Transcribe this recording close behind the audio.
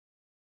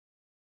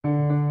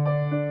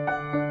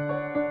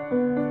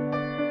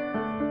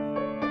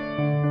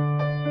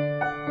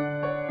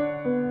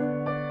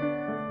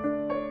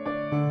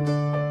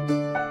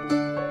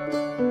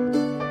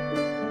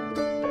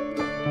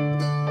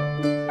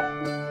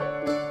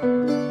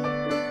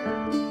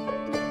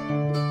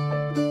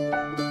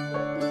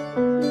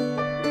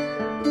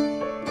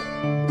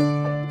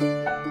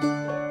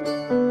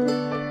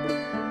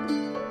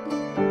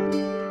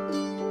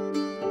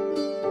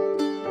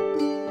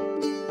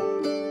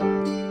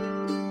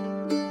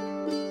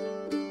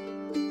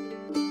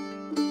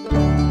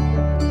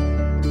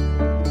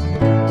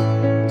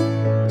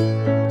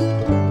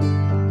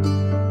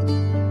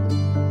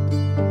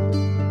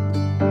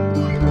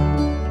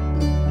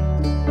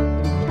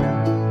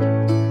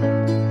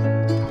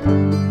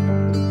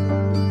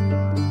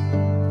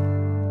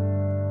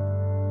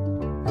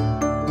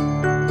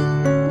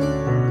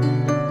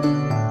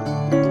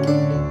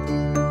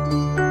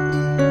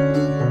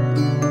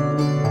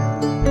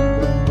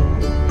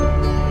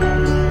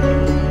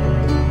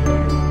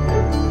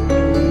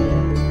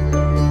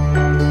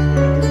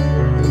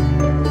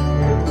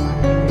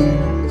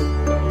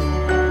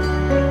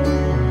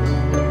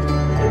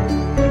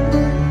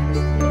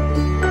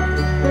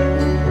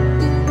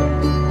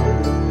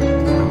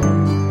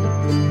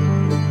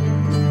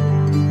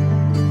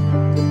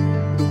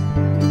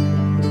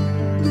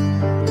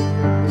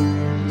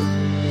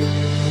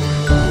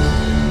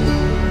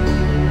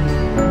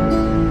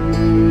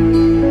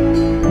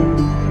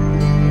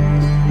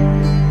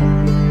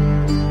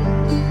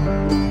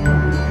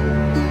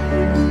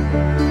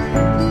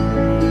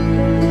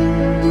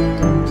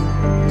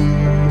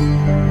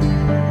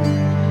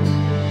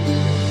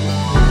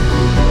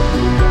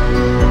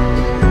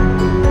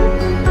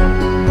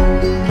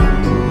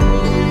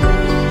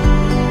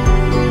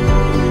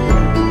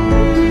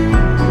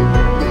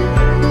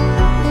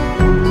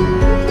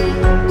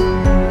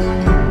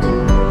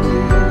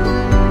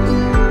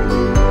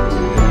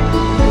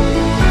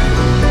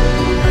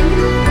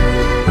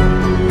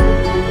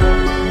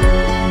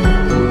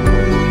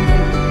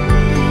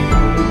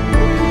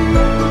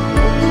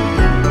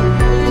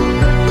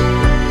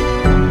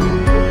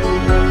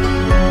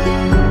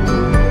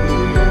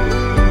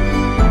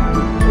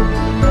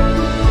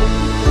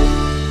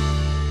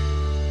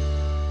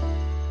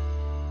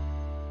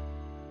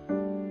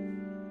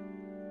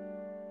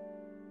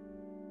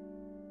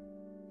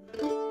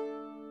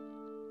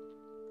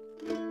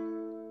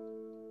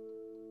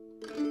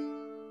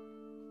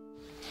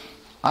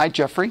I,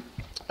 Jeffrey,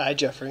 I,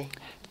 Jeffrey,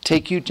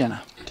 take you,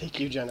 Jenna, take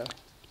you, Jenna,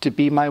 to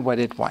be my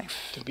wedded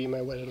wife, to be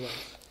my wedded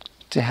wife,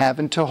 to have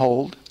and to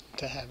hold,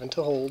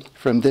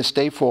 from this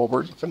day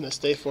forward,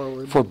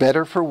 for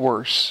better, for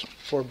worse,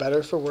 for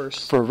better, for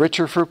worse, for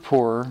richer, for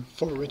poorer,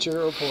 for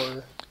richer or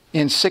poorer,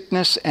 in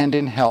sickness and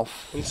in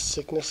health, in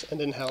sickness and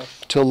in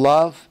health, to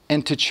love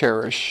and to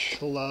cherish,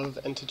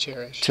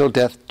 till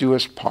death do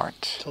us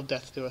part,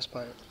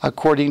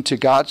 according to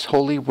God's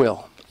holy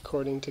will.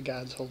 according to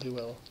God's holy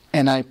will.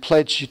 And I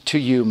pledge to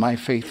you my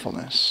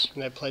faithfulness.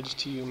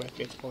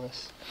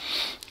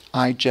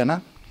 I,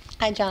 Jenna,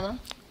 I, Jenna,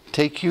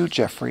 take you,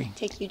 Jeffrey,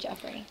 take you,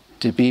 Jeffrey,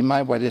 to be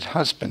my wedded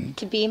husband,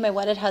 to be my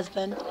wedded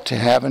husband, to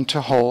have and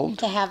to hold,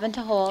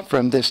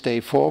 from this day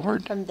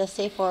forward,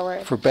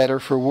 for better,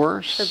 for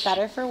worse,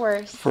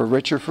 for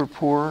richer, for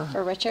poorer,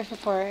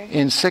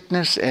 in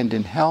sickness and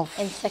in health,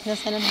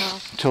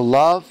 to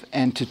love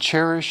and to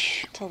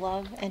cherish,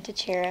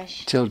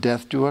 till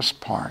death do us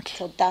part,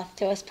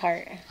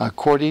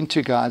 according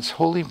to God's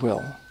holy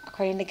will.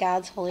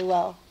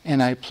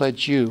 And I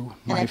pledge you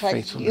my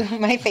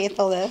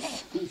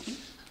faithfulness.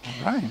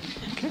 All right.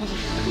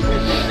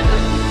 Okay.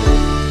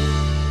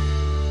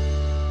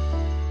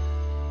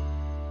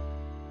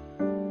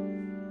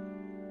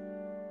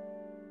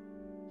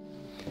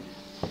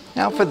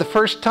 Now, for the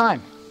first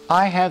time,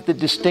 I have the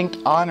distinct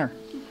honor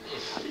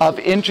of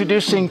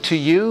introducing to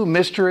you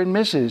Mr. and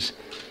Mrs.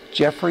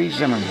 Jeffery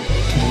Zimmerman.